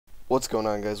What's going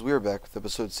on, guys? We are back with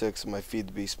episode 6 of my Feed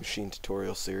the Beast machine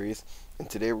tutorial series, and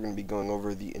today we're going to be going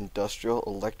over the industrial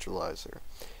electrolyzer.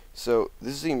 So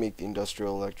this is how you make the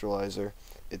industrial electrolyzer.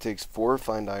 It takes 4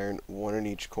 refined iron, 1 in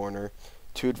each corner,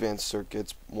 2 advanced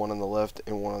circuits, 1 on the left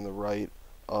and 1 on the right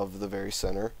of the very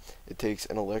center. It takes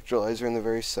an electrolyzer in the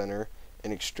very center,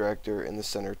 an extractor in the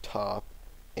center top,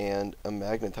 and a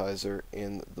magnetizer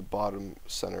in the bottom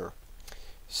center.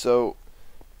 So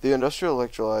the industrial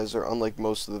electrolyzer, unlike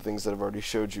most of the things that I've already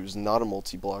showed you, is not a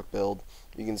multi-block build.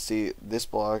 You can see this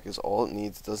block is all it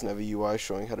needs. It doesn't have a UI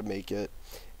showing how to make it,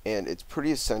 and it's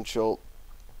pretty essential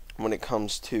when it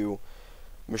comes to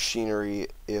machinery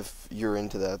if you're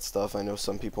into that stuff. I know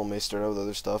some people may start out with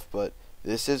other stuff, but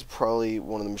this is probably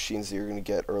one of the machines that you're going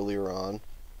to get earlier on,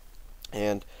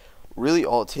 and really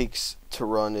all it takes to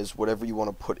run is whatever you want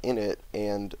to put in it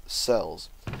and cells.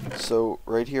 So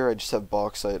right here I just have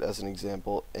bauxite as an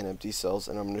example and empty cells,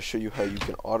 and I'm going to show you how you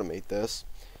can automate this.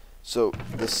 So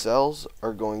the cells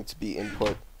are going to be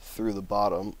input through the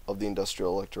bottom of the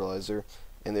industrial electrolyzer,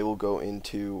 and they will go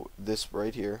into this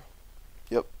right here.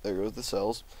 Yep, there goes the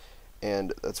cells,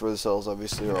 and that's where the cells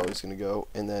obviously are always going to go,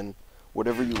 and then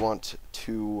whatever you want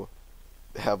to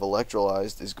have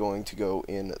electrolyzed is going to go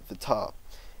in the top,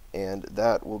 and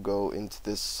that will go into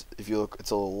this. If you look,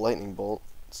 it's a little lightning bolt.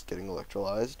 It's getting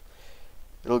electrolyzed.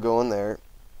 It'll go in there,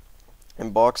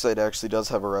 and bauxite actually does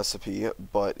have a recipe,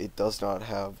 but it does not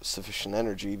have sufficient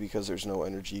energy because there's no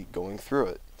energy going through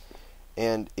it.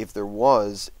 And if there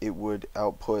was, it would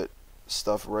output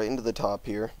stuff right into the top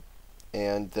here,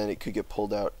 and then it could get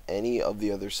pulled out any of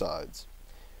the other sides.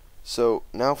 So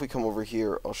now if we come over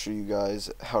here, I'll show you guys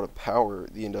how to power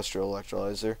the industrial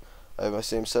electrolyzer. I have my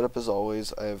same setup as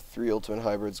always. I have 3 ultimate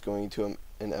hybrids going to an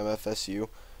MFSU.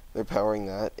 They're powering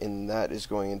that, and that is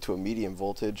going into a medium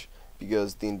voltage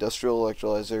because the industrial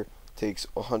electrolyzer takes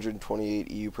 128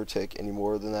 EU per tick. Any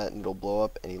more than that and it'll blow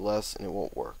up, any less and it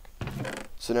won't work.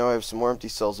 So now I have some more empty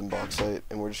cells in bauxite,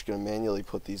 and we're just going to manually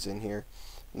put these in here.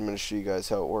 I'm going to show you guys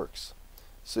how it works.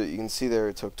 So you can see there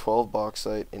it took 12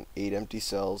 bauxite and 8 empty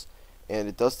cells, and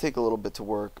it does take a little bit to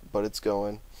work, but it's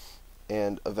going,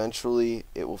 and eventually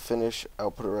it will finish,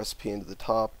 output a recipe into the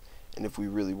top, and if we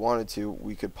really wanted to,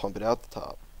 we could pump it out the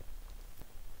top.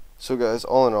 So guys,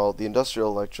 all in all, the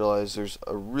industrial electrolyzer is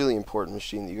a really important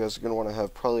machine that you guys are going to want to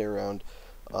have probably around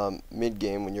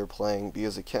mid-game when you're playing,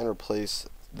 because it can replace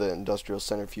the industrial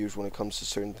centerfuge when it comes to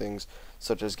certain things,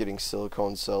 such as getting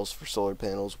silicone cells for solar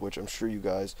panels, which I'm sure you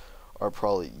guys are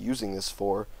probably using this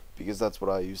for, because that's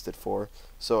what I used it for.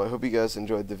 So I hope you guys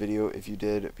enjoyed the video. If you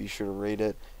did, be sure to rate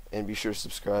it, and be sure to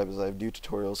subscribe, as I have new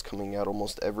tutorials coming out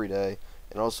almost every day.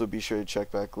 And also be sure to check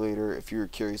back later if you're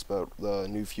curious about the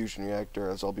new fusion reactor,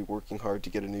 as I'll be working hard to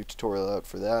get a new tutorial out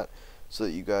for that, so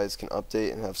that you guys can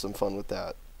update and have some fun with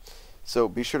that. So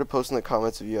be sure to post in the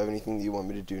comments if you have anything that you want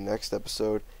me to do next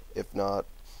episode. If not,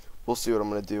 we'll see what I'm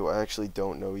going to do. I actually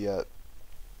don't know yet.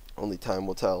 Only time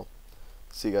will tell.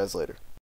 See you guys later.